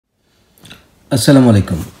আসসালামু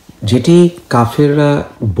আলাইকুম। যেটি কাফেররা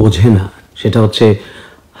বোঝে না সেটা হচ্ছে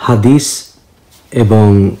হাদিস এবং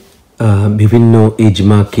বিভিন্ন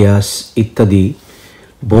ইজমা কিয়াস ইত্যাদি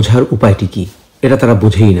বোঝার উপায়টি কী, এটা তারা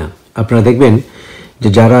বোঝেই না। আপনারা দেখবেন যে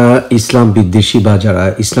যারা ইসলাম বিদ্বেষী বা যারা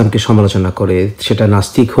ইসলামকে সমালোচনা করে, সেটা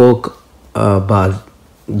নাস্তিক হোক বা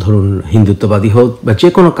ধরুন হিন্দুত্ববাদী হোক বা যে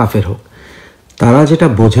কোনো কাফের হোক, তারা যেটা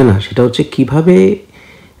বোঝে না সেটা হচ্ছে কিভাবে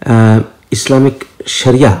ইসলামিক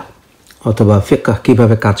শরিয়া অথবা ফিকহ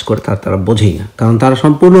কীভাবে কাজ করে তারা বোঝেই না। কারণ তারা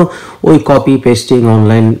সম্পূর্ণ ওই কপি পেস্টিং,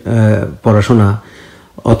 অনলাইন পড়াশোনা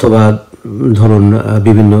অথবা ধরুন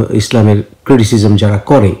বিভিন্ন ইসলামের ক্রিটিসিজম যারা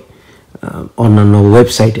করে অন্যান্য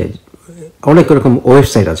ওয়েবসাইটে, অনেক রকম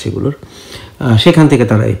ওয়েবসাইট আছে এগুলোর, সেখান থেকে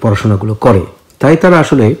তারা এই পড়াশোনাগুলো করে। তাই তারা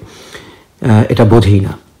আসলে এটা বোঝেই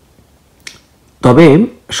না। তবে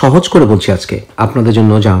সহজ করে বলছি, আজকে আপনাদের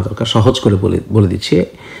জন্য জানা দরকার, সহজ করে বলে দিচ্ছি।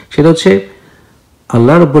 সেটা হচ্ছে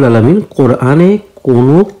আল্লাহ রাব্বুল আলামিন কোরআনে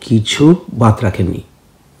কোনো কিছু বাদ রাখেননি।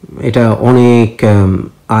 এটা অনেক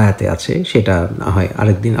আয়াতে আছে, সেটা না হয়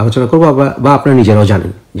আরেকদিন আলোচনা করবো, বা আপনারা নিজেরাও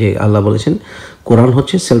জানেন যে আল্লাহ বলেছেন কোরআন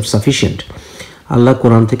হচ্ছে সেলফ সাফিসিয়েন্ট। আল্লাহ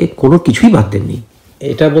কোরআন থেকে কোনো কিছুই বাদ দেননি।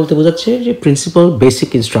 এটা বলতে বোঝাচ্ছে যে প্রিন্সিপাল বেসিক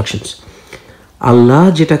ইনস্ট্রাকশনস, আল্লাহ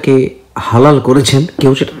যেটাকে হালাল করেছেন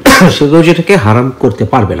কেউ যেটাকে হারাম করতে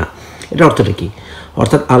পারবে না। এটা অর্থটা কি?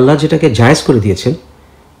 অর্থাৎ আল্লাহ যেটাকে জায়েজ করে দিয়েছেন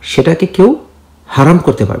সেটাকে কেউ হারাম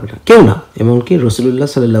করতে পারবে না, কেউ না। এমনকি রাসূলুল্লাহ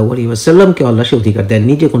সাল্লাল্লাহু আলাইহি ওয়াসাল্লামকে আল্লাহ সে অধিকার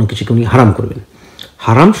দেননি যে কোনো কিছুকে উনি হারাম করবেন।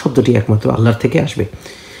 হারাম শব্দটি একমাত্র আল্লাহর থেকে আসবে,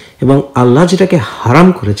 এবং আল্লাহ যেটাকে হারাম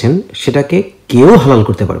করেছেন সেটাকে কেউ হালাল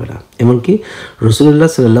করতে পারবে না। এমনকি রাসূলুল্লাহ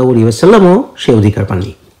সাল্লাল্লাহু আলাইহি ওয়াসাল্লামও সে অধিকার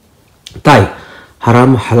পাননি। তাই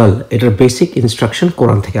হারাম হালাল এটার বেসিক ইনস্ট্রাকশন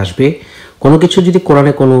কোরআন থেকে আসবে। কোনো কিছু যদি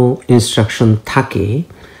কোরআনে কোনো ইনস্ট্রাকশন থাকে,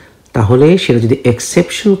 তাহলে সেটা যদি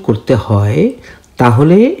এক্সেপশন করতে হয়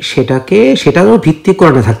তাহলে সেটারও ভিত্তি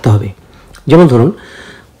কোরআনে থাকতে হবে। যেমন ধরুন,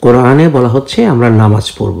 কোরআনে বলা হচ্ছে আমরা নামাজ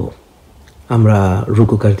পড়ব, আমরা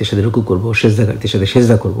রুকুকারীদের সাথে রুকু করব, সেজদাকারীদের সাথে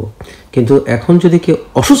সেজদা করব। কিন্তু এখন যদি কেউ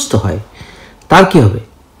অসুস্থ হয় তার কি হবে?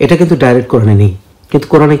 এটা কিন্তু ডাইরেক্ট কোরআনে নেই। কিন্তু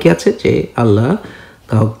কোরআনে কি আছে? যে আল্লাহ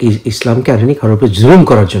কাউকে ইসলামকে আনেনি কারোর উপরে জুলুম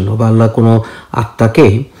করার জন্য, বা আল্লাহ কোনো আত্মাকে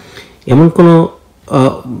এমন কোনো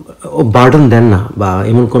বার্ডেন দেন না বা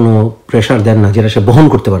এমন কোনো প্রেশার দেন না যেটা সে বহন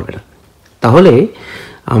করতে পারবে না। তাহলে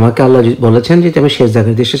আমাকে আল্লাহ বলেছেন যে আমি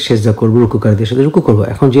সেজদাকারীদের সাথে সেজদা করবো, রুকুকারীদের সাথে রুকু করবো।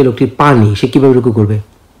 এখন যে লোকটি পানি, সে কীভাবে রুকু করবে?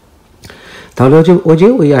 তাহলে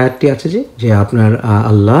ওই আয়াতটি আছে যে আপনার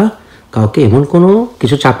আল্লাহ কাউকে এমন কোনো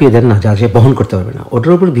কিছু চাপিয়ে দেন না যা সে বহন করতে পারবে না।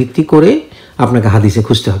 ওটার উপর ভিত্তি করে আপনাকে হাদিসে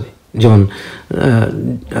খুঁজতে হবে। যেমন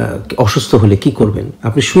অসুস্থ হলে কি করবেন?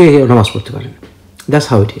 আপনি শুয়ে নামাজ পড়তে পারেন। That's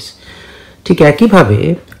how it is. ঠিক একইভাবে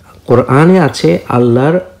কোরআনে আছে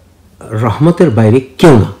আল্লাহর রহমতের বাইরে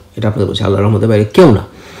কেউ না। এটা আপনাদের বলছে আল্লাহর রহমতের বাইরে কেউ না।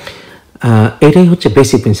 এটাই হচ্ছে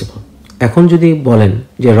বেসিক প্রিন্সিপাল। এখন যদি বলেন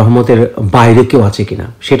যে রহমতের বাইরে কেউ আছে কিনা,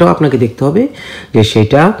 সেটাও আপনাকে দেখতে হবে যে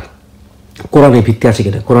সেটা কোরআনে ভিত্তি আছে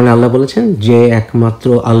কিনা। কোরআনে আল্লাহ বলেছেন যে একমাত্র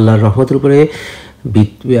আল্লাহর রহমতের উপরে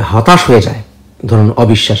হতাশ হয়ে যায়, ধরুন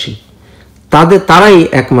অবিশ্বাসী, তারাই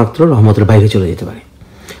একমাত্র রহমতের বাইরে চলে যেতে পারে।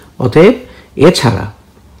 অতএব এছাড়া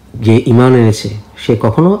যে ঈমান এনেছে সে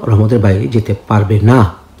কখনো রহমতের বাইরে যেতে পারবে না।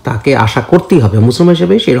 তাকে আশা করতেই হবে, মুসলমান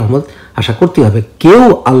হিসেবে সেই রহমত আশা করতেই হবে। কেউ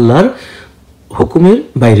আল্লাহর হুকুমের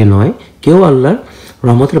বাইরে নয়, কেউ আল্লাহর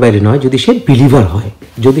রহমতের বাইরে নয়, যদি সে বিলিভার হয়,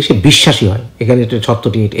 যদি সে বিশ্বাসী হয়। এখানে একটা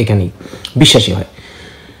সত্যটি এখানেই, বিশ্বাসী হয়।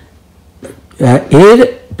 এর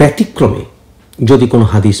ব্যতিক্রমে যদি কোনো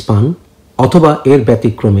হাদিস পান, অথবা এর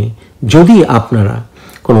ব্যতিক্রমে যদি আপনারা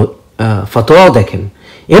কোনো ফতোয়াও দেখেন,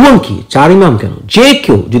 এমনকি চার ইমাম কেন, যে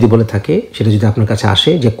কেউ যদি বলে থাকে, সেটা যদি আপনার কাছে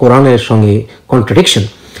আসে যে কোরআনের সঙ্গে কন্ট্রাডিকশন,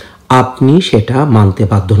 আপনি সেটা মানতে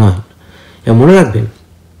বাধ্য নন। মনে রাখবেন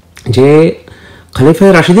যে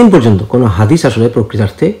খলিফায়ে রাশিদিন পর্যন্ত কোনো হাদিস আসলে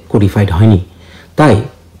প্রকৃতার্থে কোডিফাইড হয়নি। তাই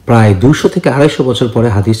প্রায় 200 থেকে 250 বছর পরে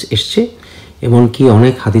হাদিস এসছে। এমনকি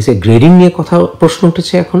অনেক হাদিসের গ্রেডিং নিয়ে প্রশ্ন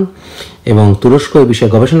উঠেছে এখন, এবং তুরস্ক এই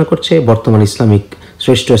বিষয়ে গবেষণা করছে। বর্তমান ইসলামিক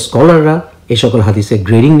শ্রেষ্ঠ স্কলাররা এই সকল হাদিসের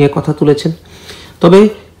গ্রেডিং নিয়ে কথা তুলেছেন। তবে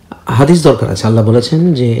হাদিস দরকার আছে। আল্লাহ বলেছেন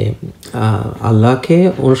যে আল্লাহকে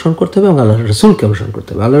অনুসরণ করতে হবে এবং আল্লাহ রসুলকে অনুসরণ করতে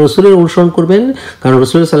হবে। আল্লাহ রসুলের অনুসরণ করবেন, কারণ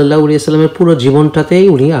রসুল সাল্লাল্লাহু আলাইহি ওয়াসাল্লামের পুরো জীবনটাতেই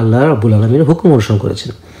উনি আল্লাহ রাব্বুল আলামিনের হুকুম অনুসরণ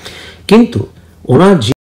করেছেন। কিন্তু ওনার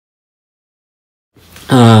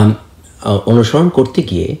অনুসরণ করতে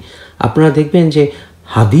গিয়ে আপনারা দেখবেন যে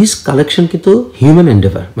হাদিস কালেকশন কিন্তু হিউম্যান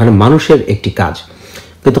এন্ডেভার, মানে মানুষের একটি কাজ।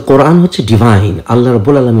 কিন্তু কোরআন হচ্ছে ডিভাইন, আল্লাহ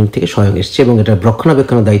রাব্বুল আলামিন থেকে স্বয়ং এসেছে, এবং এটার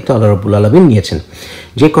রক্ষণাবেক্ষণের দায়িত্ব আল্লাহ রাব্বুল আলামিন নিয়েছেন।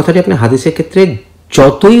 যে কথাটি আপনি হাদিসের ক্ষেত্রে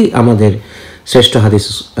যতই আমাদের শ্রেষ্ঠ হাদিস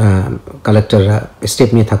কালেক্টররা স্টেপ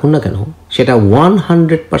নিয়ে থাকুন না কেন, সেটা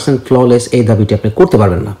 100% ফ্ললেস এই দাবিটি আপনি করতে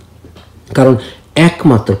পারবেন না। কারণ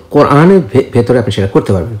একমাত্র কোরআনের ভেতরে আপনি সেটা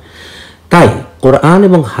করতে পারবেন। তাই কোরআন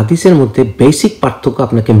এবং হাদিসের মধ্যে বেসিক পার্থক্য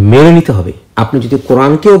আপনাকে মেনে নিতে হবে। আপনি যদি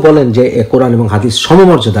কোরআনকেও বলেন যে কোরআন এবং হাদিস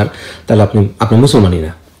সমমর্যাদার, তাহলে আপনি মুসলমানই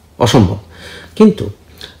না, অসম্ভব। কিন্তু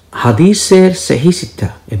হাদিসের সহি শিক্ষা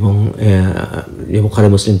এবং বুখারী,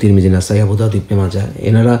 মুসলিম, তিরমিজি, নাসাই, আবু দাউদ, ইবনে মাজাহ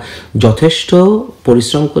এনারা যথেষ্ট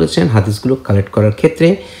পরিশ্রম করেছেন হাদিসগুলো কালেক্ট করার ক্ষেত্রে।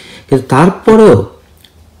 কিন্তু তারপরেও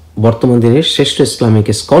বর্তমান দিনের শ্রেষ্ঠ ইসলামিক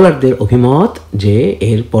স্কলারদের অভিমত যে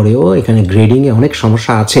এর পরেও এখানে গ্রেডিংয়ে অনেক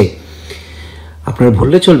সমস্যা আছে। আপনারা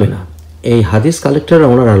ভুললে চলবে না, এই হাদিস কালেক্টররা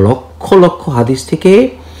ওনারা লক্ষ লক্ষ হাদিস থেকে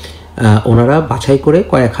ওনারা বাছাই করে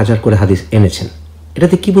কয়েক হাজার করে হাদিস এনেছেন।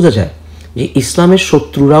 এটাতে কি বোঝা যায় যে ইসলামের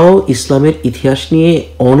শত্রুরাও ইসলামের ইতিহাস নিয়ে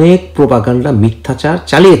অনেক প্রোপাগান্ডা, মিথ্যাচার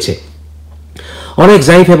চালিয়েছে। অনেক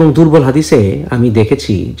জাইফ এবং দুর্বল হাদিসে আমি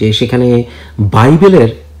দেখেছি যে সেখানে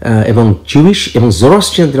বাইবেলের এবং জুইশ এবং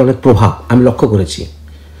জোরাস্ট্রিয়ানদের অনেক প্রভাব আমি লক্ষ্য করেছি।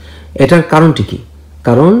 এটার কারণটি কি?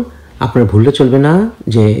 কারণ আপনার ভুললে চলবে না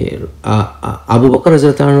যে আবু বকর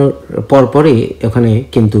রাদিয়াল্লাহু তাআলার পরপরই ওখানে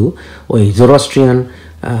কিন্তু ওই জোরাস্ট্রিয়ান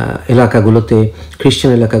এলাকাগুলোতে,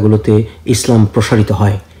 খ্রিস্টান এলাকাগুলোতে ইসলাম প্রসারিত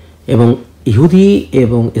হয় এবং ইহুদি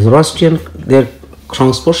এবং জোরাস্ট্রিয়ানদের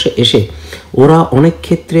সংস্পর্শে এসে ওরা অনেক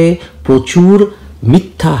ক্ষেত্রে প্রচুর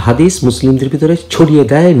মিথ্যা হাদিস মুসলিমদের ভিতরে ছড়িয়ে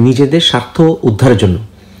দেয় নিজেদের স্বার্থ উদ্ধারের জন্য।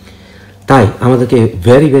 তাই আমাদেরকে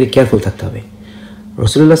ভেরি ভেরি কেয়ারফুল থাকতে হবে।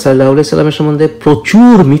 রাসূলুল্লাহ সাল্লাল্লাহু আলাইহি সাল্লামের সম্বন্ধে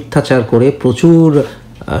প্রচুর মিথ্যাচার করে প্রচুর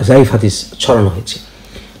জাইফ হাদিস ছড়ানো হয়েছে,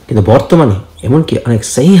 কিন্তু বর্তমানে এমনকি অনেক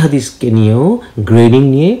সহিহ হাদিসকে নিয়েও গ্রেডিং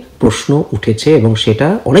নিয়ে প্রশ্ন উঠেছে এবং সেটা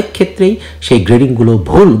অনেক ক্ষেত্রেই সেই গ্রেডিংগুলো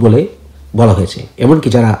ভুল বলে বলা হয়েছে। এমনকি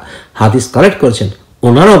যারা হাদিস কালেক্ট করেছেন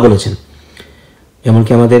ওনারাও বলেছেন,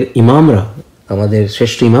 এমনকি আমাদের ইমামরা, আমাদের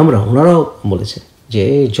শ্রেষ্ঠ ইমামরা ওনারাও বলেছেন যে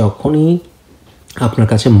যখনই আপনার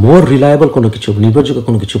কাছে মোর রিলায়েবল কোনো কিছু, নির্ভরযোগ্য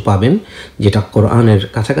কোনো কিছু পাবেন যেটা কোরআনের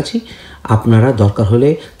কাছাকাছি, আপনারা দরকার হলে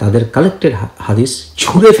তাদের কালেক্টেড হাদিস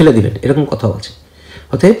ছুঁড়ে ফেলে দিবেন, এরকম কথাও আছে।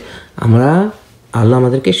 অতএব আল্লাহ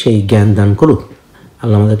আমাদেরকে সেই জ্ঞান দান করুক,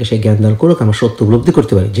 আমরা সত্য উপলব্ধি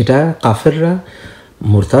করতে পারি যেটা কাফেররা,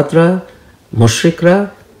 মুরতাদরা, মুশরিকরা,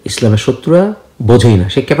 ইসলামের শত্রুরা বোঝেই না,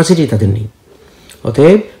 সেই ক্যাপাসিটি তাদের নেই।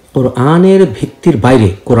 অতএব কোরআনের ভিত্তির বাইরে,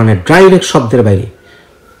 কোরআনের ডাইরেক্ট শব্দের বাইরে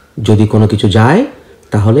যদি কোনো কিছু যায়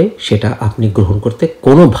তাহলে সেটা আপনি গ্রহণ করতে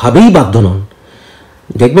কোনোভাবেই বাধ্য নন।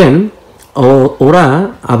 দেখবেন ওরা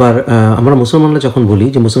আবার, আমরা মুসলমানরা যখন বলি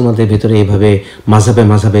যে মুসলমানদের ভেতরে এইভাবে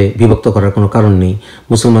মাঝাবে বিভক্ত করার কোনো কারণ নেই,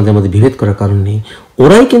 মুসলমানদের মধ্যে বিভেদ করার কারণ নেই,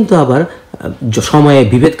 ওরাই কিন্তু আবার সময়ে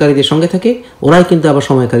বিভেদকারীদের সঙ্গে থাকে, ওরাই কিন্তু আবার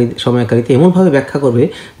সময়কারীতে এমনভাবে ব্যাখ্যা করবে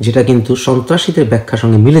যেটা কিন্তু সন্ত্রাসীদের ব্যাখ্যার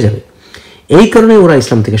সঙ্গে মিলে যাবে। এই কারণে ওরা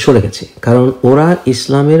ইসলাম থেকে সরে গেছে, কারণ ওরা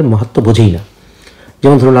ইসলামের মাহাত্ম্য বোঝেই না।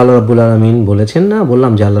 যেমন ধরুন আল্লাহ রাব্বুল আলামিন বলেছেন না,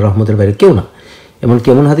 বললাম যে আল্লাহ রহমতের বাইরে কেউ না। এমনকি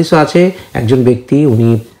এমন হাদিসও আছে, একজন ব্যক্তি উনি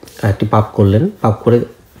একটি পাপ করলেন, পাপ করে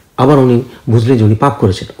আবার উনি বুঝলেন যে উনি পাপ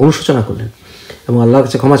করেছেন, অনুশোচনা করলেন এবং আল্লাহর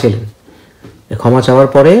কাছে ক্ষমা চাইলেন। ক্ষমা চাওয়ার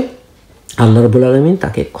পরে আল্লাহ রাব্বুল আলামিন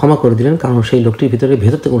তাকে ক্ষমা করে দিলেন, কারণ সেই লোকটির ভিতরে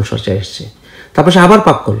ভেতর থেকে অনুশোচনা এসেছে। তারপর সে আবার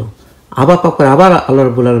পাপ করলো, আবার আল্লাহ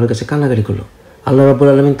রাব্বুল আলামিনের কাছে কান্নাকাটি করলো, আল্লাহ রাব্বুল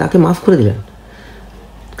আলামিন তাকে মাফ করে দিলেন,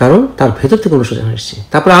 কারণ তার ভেতর থেকে অনুশোচনা এসেছে।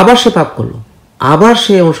 তারপরে আবার সে পাপ করলো, আবার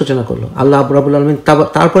সে অনুশোচনা করলো, আল্লাহ রাব্বুল আলামিন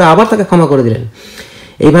তারপরে আবার তাকে ক্ষমা করে দিলেন।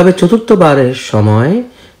 এইভাবে চতুর্থবারের সময়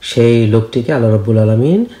সেই লোকটিকে আল্লাহ রাব্বুল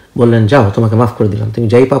আলামিন বললেন, যাও, তোমাকে মাফ করে দিলাম, তুমি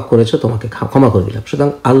যেই পাপ করেছো তোমাকে ক্ষমা করে দিলাম। সুতরাং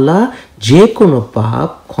আল্লাহ যে কোনো পাপ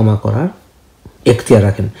ক্ষমা করার এখতিয়ার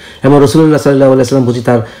রাখেন। এবং রাসূলুল্লাহ সাল্লাল্লাহু আলাইহি ওয়াসাল্লাম বুঝি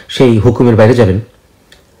তার সেই হুকুমের বাইরে যাবেন?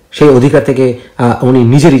 সেই অধিকার থেকে উনি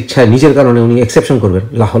নিজের ইচ্ছায়, নিজের কারণে উনি এক্সেপশন করবেন?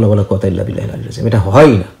 লা হাওলা ওয়ালা কুওয়াতা ইল্লা বিল্লাহিল আলিয়্যিল আযীম। এটা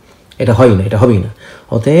হয়ই না, এটা হবেই না।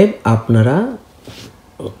 অতএব আপনারা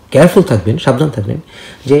কেয়ারফুল থাকবেন, সাবধান থাকবেন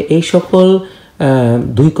যে এই সকল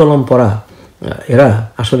দুই কলম পড়া এরা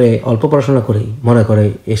আসলে অল্প পড়াশোনা করেই মনে করে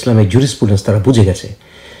ইসলামের জুরিসপ্রুডেন্স তারা বুঝে গেছে।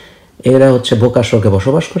 এরা হচ্ছে বোকা স্বর্গে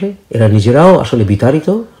বসবাস করে, এরা নিজেরাও আসলে বিতাড়িত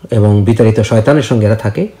এবং বিতাড়িত শয়তানের সঙ্গে এরা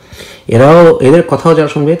থাকে। এদের কথাও যারা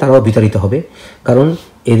শুনবে তারাও বিতাড়িত হবে, কারণ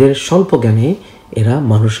এদের স্বল্প জ্ঞানে এরা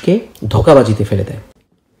মানুষকে ধোঁকাবাজিতে ফেলে দেয়।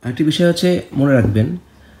 আরেকটি বিষয় হচ্ছে, মনে রাখবেন,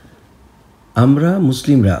 আমরা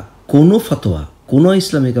মুসলিমরা কোনো ফতোয়া, কোনো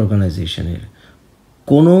ইসলামিক অর্গানাইজেশনের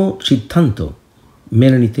কোনো সিদ্ধান্ত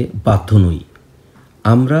মেনে নিতে বাধ্য নই।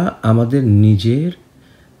 আমরা আমাদের নিজের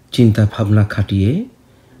চিন্তা ভাবনা খাটিয়ে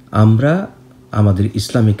আমরা আমাদের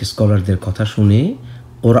ইসলামিক স্কলারদের কথা শুনে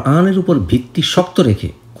কোরআনের উপর ভিত্তি শক্ত রেখে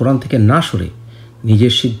কোরআন থেকে না সরে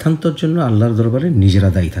নিজের সিদ্ধান্তের জন্য আল্লাহর দরবারে নিজেরা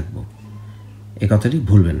দায়ী থাকব। এ কথাটি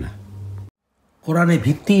ভুলবেন না। কোরআনে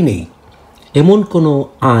ভিত্তিই নেই এমন কোনো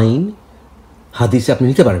আইন হাদিসে আপনি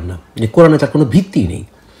নিতে পারেন না, যে কোরআনে তার কোনো ভিত্তি নেই।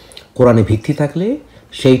 কোরআনে ভিত্তি থাকলে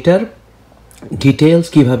সেইটার ডিটেলস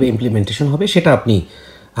কীভাবে ইমপ্লিমেন্টেশন হবে সেটা আপনি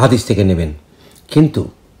হাদিস থেকে নেবেন। কিন্তু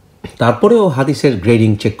তারপরেও হাদিসের গ্রেডিং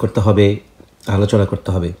চেক করতে হবে, আলোচনা করতে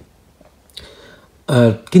হবে।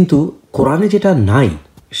 কিন্তু কোরআনে যেটা নাই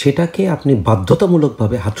সেটাকে আপনি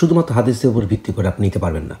বাধ্যতামূলকভাবে শুধুমাত্র হাদিসের উপর ভিত্তি করে আপনি নিতে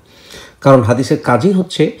পারবেন না। কারণ হাদিসের কাজই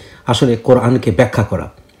হচ্ছে আসলে কোরআনকে ব্যাখ্যা করা।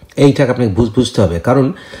 এইটাকে আপনাকে বুঝতে হবে। কারণ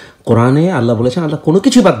কোরআনে আল্লাহ বলেছেন, আল্লাহ কোনো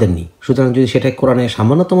কিছুই বাদ দেননি। সুতরাং যদি সেটা কোরআনে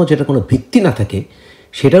সামান্যতম যেটা কোনো ভিত্তি না থাকে,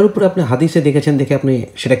 সেটার উপরে আপনি হাদিসে দেখেছেন দেখে আপনি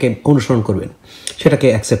সেটাকে অনুসরণ করবেন, সেটাকে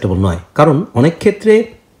অ্যাকসেপ্টেবল নয়। কারণ অনেক ক্ষেত্রে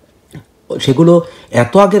সেগুলো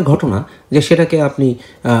এত আগের ঘটনা যে সেটাকে আপনি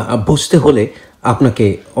বুঝতে হলে আপনাকে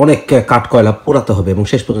অনেক কাঠকয়লা পোড়াতে হবে এবং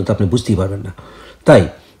শেষ পর্যন্ত আপনি বুঝতেই পারবেন না। তাই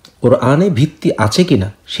কোরআনে ভিত্তি আছে কি না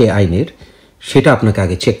সে আইনের, সেটা আপনাকে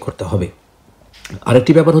আগে চেক করতে হবে।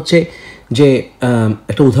 আরেকটি ব্যাপার হচ্ছে যে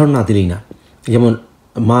একটা উদাহরণ না দিলেই না। যেমন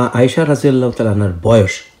মা আয়েশা রাদিয়াল্লাহু তাআলা আনহার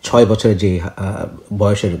বয়স 6 বছরের যে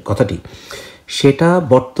বয়সের কথাটি, সেটা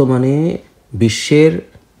বর্তমানে বিশ্বের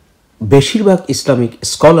বেশিরভাগ ইসলামিক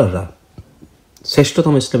স্কলাররা,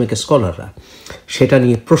 শ্রেষ্ঠতম ইসলামিক স্কলাররা সেটা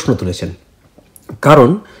নিয়ে প্রশ্ন তুলেছেন। কারণ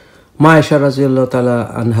মা আয়েশা রাদিয়াল্লাহু তাআলা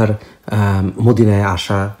আনহার মদিনায়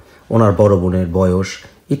আসা, ওনার বড় বোনের বয়স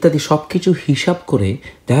ইত্যাদি সব কিছু হিসাব করে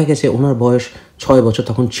দেখা গেছে ওনার বয়স 6 বছর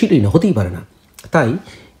তখন ছিলই না, হতেই পারে না। তাই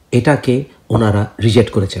এটাকে ওনারা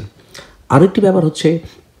রিজেক্ট করেছেন। আরেকটি ব্যাপার হচ্ছে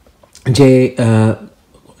যে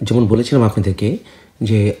যেমন বলেছিলাম আপনাদেরকে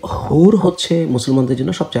যে হুর হচ্ছে মুসলমানদের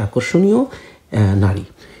জন্য সবচেয়ে আকর্ষণীয় নারী,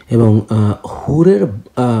 এবং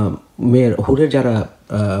হুরের যারা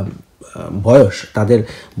বয়স, তাদের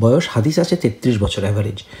বয়স হাদিস আছে 33 বছর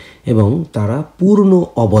অ্যাভারেজ, এবং তারা পূর্ণ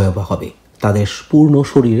অবয়বা হবে, তাদের পূর্ণ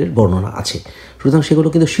শরীরের বর্ণনা আছে। সুতরাং সেগুলো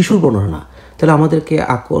কিন্তু শিশুর বর্ণনা না। তাহলে আমাদেরকে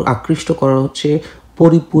আকৃষ্ট করা হচ্ছে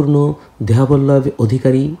পরিপূর্ণ দেহাবল্লভ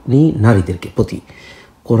অধিকারী নারীদেরকে প্রতি।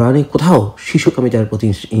 কোরআনে কোথাও শিশুকামিতার প্রতি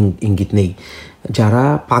ইঙ্গিত নেই। যারা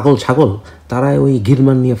পাগল ছাগল তারা ওই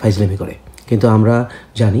গিরমান নিয়ে ফাইজলামি করে। কিন্তু আমরা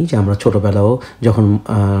জানি যে আমরা ছোটোবেলাও যখন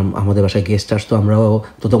আমাদের বাসায় গেস্ট আসতো, আমরাও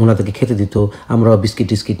তো ওনাদেরকে খেতে দিত, আমরাও বিস্কিট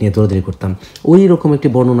টিস্কিট নিয়ে দৌড়াদৌড়ি করতাম। ওই রকম একটি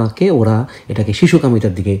বর্ণনাকে ওরা এটাকে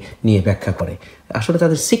শিশুকামিতার দিকে নিয়ে ব্যাখ্যা করে। আসলে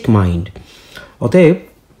তাদের সিক মাইন্ড। অতএব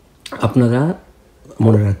আপনারা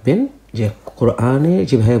মনে রাখবেন যে কোরআনে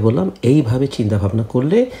যেভাবে বললাম এইভাবে চিন্তা ভাবনা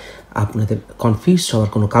করলে আপনাদের কনফিউজড হওয়ার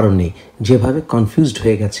কোনো কারণ নেই, যেভাবে কনফিউজড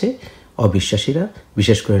হয়ে গেছে অবিশ্বাসীরা,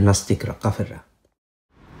 বিশেষ করে নাস্তিকরা, কাফেররা।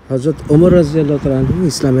 হযরত ওমর রাদিয়াল্লাহু তাআলা আনহু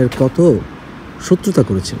ইসলামের কত শত্রুতা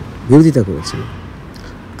করেছেন, বিরোধিতা করেছেন।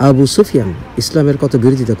 আবু সুফিয়ান ইসলামের কত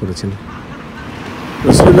বিরোধিতা করেছেন।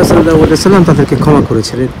 রাসূলুল্লাহ সাল্লাল্লাহু আলাইহি ওয়াসাল্লাম তাদেরকে ক্ষমা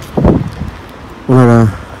করেছিলেন। ওনারা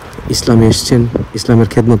ইসলামে এসেছেন, ইসলামের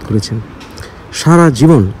খেদমত করেছেন। সারা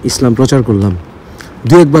জীবন ইসলাম প্রচার করলাম,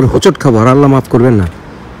 দু একবার হোঁচট খাবো আর আল্লাহ মাফ করবেন না,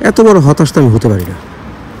 এত বড় হতাশ তো আমি হতে পারি না।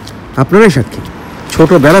 আপনারাই সাক্ষী,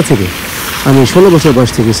 ছোটোবেলা থেকে আমি 16 বছর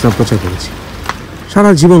বয়স থেকে ইসলাম প্রচার করেছি, সারা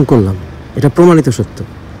জীবন করলাম, এটা প্রমাণিত সত্য।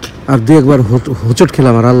 আর দু একবার হোঁচট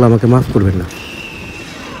খেলাম আর আল্লাহ আমাকে মাফ করবেন না।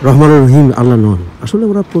 রহমান রহিম আল্লাহ নন। আসলে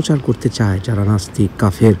ওরা প্রচার করতে চায়, যারা নাস্তিক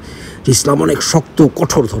কাফের, যে ইসলাম অনেক শক্ত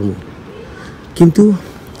কঠোর ধর্ম। কিন্তু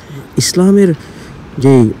ইসলামের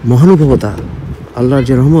যে মহানুভবতা, আল্লাহর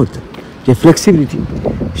যে রহমত, যে ফ্লেক্সিবিলিটি,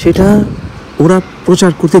 সেটা ওরা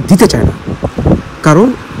প্রচার করতে দিতে চায় না। কারণ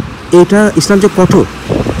এটা ইসলাম যে কঠোর,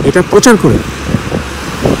 এটা প্রচার করে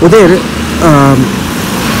ওদের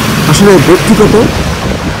আসলে ব্যক্তিগত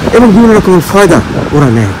এবং বিভিন্ন রকমের ফায়দা ওরা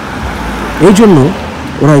নেয়। এই জন্য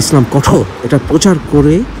ওরা ইসলাম কঠোর, এটা প্রচার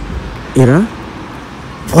করে এরা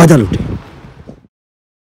ফায়দা লুটে।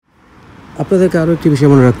 আপনাদেরকে আরও একটি বিষয়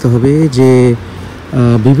মনে রাখতে হবে যে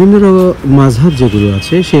বিভিন্ন মাযহাব যেগুলো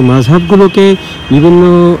আছে, সেই মাযহাবগুলোকে বিভিন্ন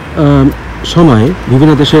সময়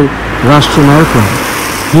বিভিন্ন দেশের রাষ্ট্রনায়করা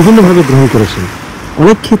বিভিন্নভাবে গ্রহণ করেছেন।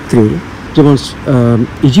 অনেক ক্ষেত্রে যেমন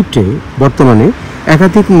ইজিপ্টে বর্তমানে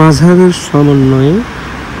একাধিক মাযহাবের সমন্বয়ে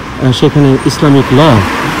সেখানে ইসলামিক ল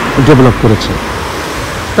ডেভেলপ করেছে।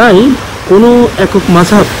 তাই কোনো একক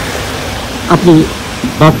মাযহাব আপনি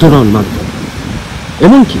বাধ্য নন মানতে।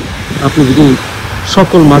 এমনকি আপনি যদি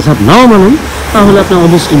সকল মাযহাব নাও মানেন তাহলে আপনি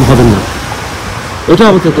অমুসলিম হবেন না, এটা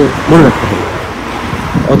আমাদেরকে মনে রাখতে হবে।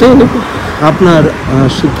 অতএব আপনার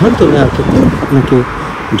সিদ্ধান্ত নেওয়ার ক্ষেত্রে আপনাকে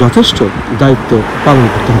যথেষ্ট দায়িত্ব পালন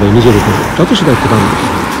করতে হবে, নিজের উপরে যথেষ্ট দায়িত্ব পালন করতে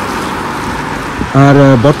হবে। আর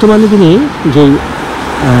বর্তমানে দিনে যে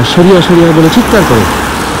শরিয়া বলে চিৎকার করে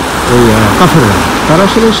ওই কাফেররা, তারা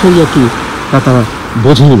আসলে শরিয়া কি তা তারা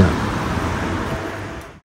বোঝেই না।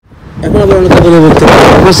 এখন আবার অনেকে বলে বলতে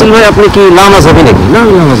রাসেল ভাই আপনি কি লামাযাবি নাকি? না,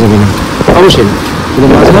 আমি লামাযাবি না, অবশ্যই না। কিন্তু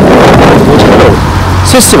মাযহাব বোঝারও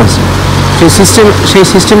সিস্টেম আছে, সেই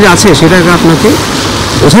সিস্টেম যে আছে সেটাকে আপনাকে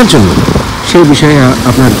বোঝার জন্য সেই বিষয়ে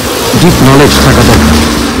আপনার ডিপ নলেজ থাকা দরকার,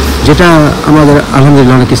 যেটা আমাদের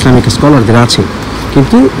আলহামদুলিল্লাহ অনেক ইসলামিক স্কলারদের আছে।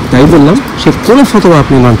 কিন্তু তাই বললাম, সে কোনো ফতোয়া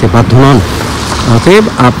আপনি মানতে বাধ্য নন। অতএব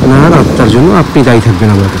আপনার আত্মার জন্য আপনি দায়ী থাকবেন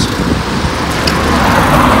আমার কাছে।